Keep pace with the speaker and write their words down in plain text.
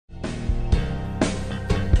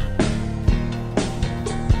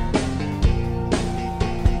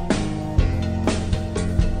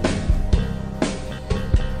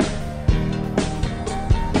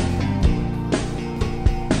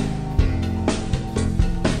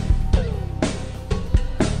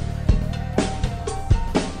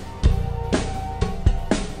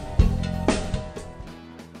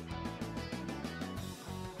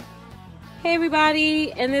Hey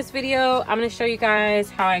everybody, in this video I'm going to show you guys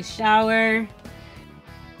how I shower.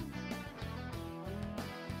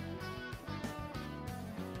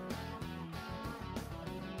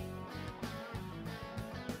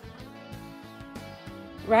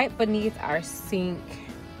 Right beneath our sink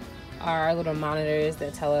are our little monitors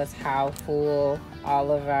that tell us how full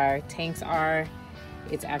all of our tanks are.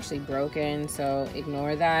 It's actually broken, so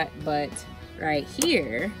ignore that. But right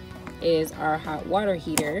here is our hot water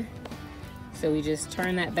heater. So we just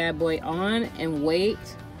turn that bad boy on and wait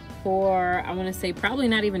for, I want to say probably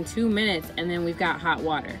not even 2 minutes, and then we've got hot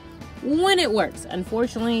water when it works.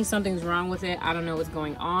 Unfortunately, something's wrong with it. I don't know what's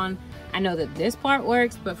going on. I know that this part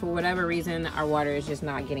works, but for whatever reason our water is just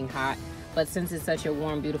not getting hot. But since it's such a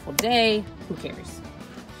warm, beautiful day, who cares?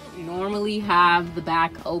 We normally have the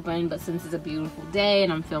back open, but since it's a beautiful day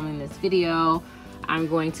and I'm filming this video, I'm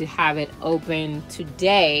going to have it open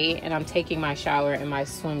today, and I'm taking my shower in my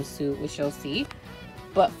swimsuit, which you'll see.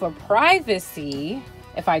 But for privacy,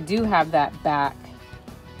 if I do have that back,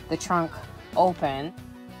 the trunk open,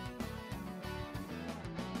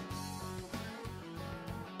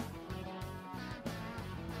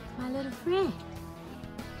 my little friend.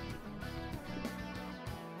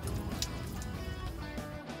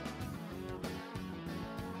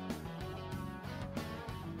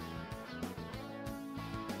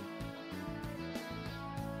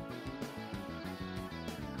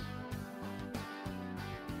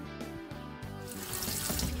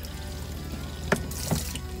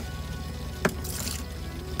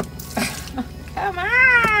 Come on!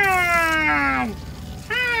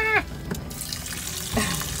 Ah.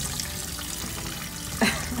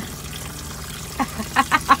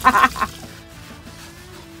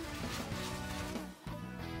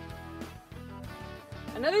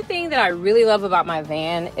 Another thing that I really love about my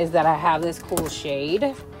van is that I have this cool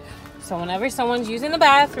shade. So whenever someone's using the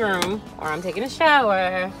bathroom or I'm taking a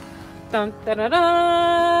shower, dun, da, da,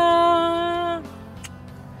 da,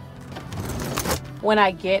 when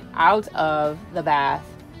I get out of the bath,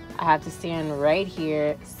 I have to stand right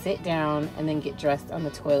here, sit down, and then get dressed on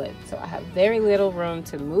the toilet. So I have very little room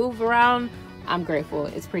to move around. I'm grateful.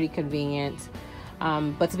 It's pretty convenient.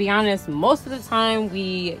 But to be honest, most of the time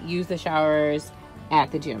we use the showers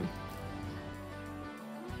at the gym.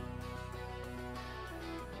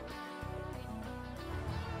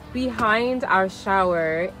 Behind our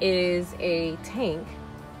shower is a tank,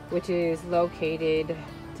 which is located,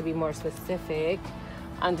 to be more specific,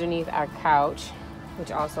 underneath our couch,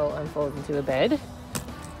 which also unfolds into a bed.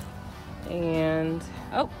 And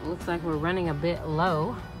oh, looks like we're running a bit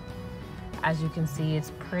low. As you can see,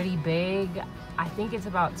 it's pretty big. I think it's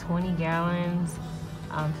about 20 gallons.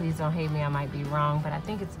 Please don't hate me, I might be wrong, but I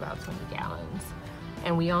think it's about 20 gallons.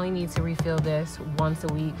 And we only need to refill this once a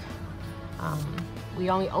week. We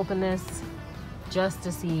only open this just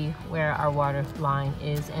to see where our water line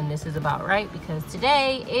is, and this is about right because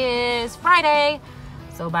today is Friday,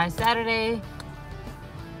 so by Saturday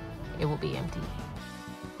it will be empty.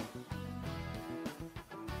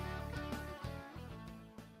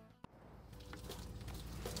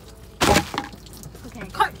 Okay.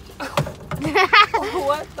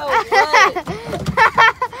 What the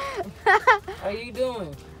fuck are you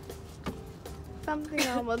doing? Something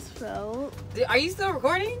almost fell. Are you still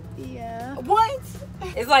recording? Yeah. What?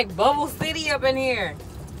 It's like Bubble City up in here.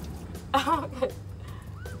 Uh-oh.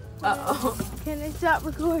 Can I stop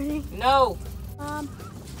recording? No.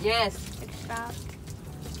 Yes. Stop.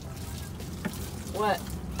 What?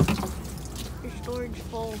 Your storage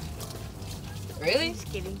full. Really?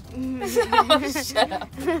 Just kidding. Oh, shut up.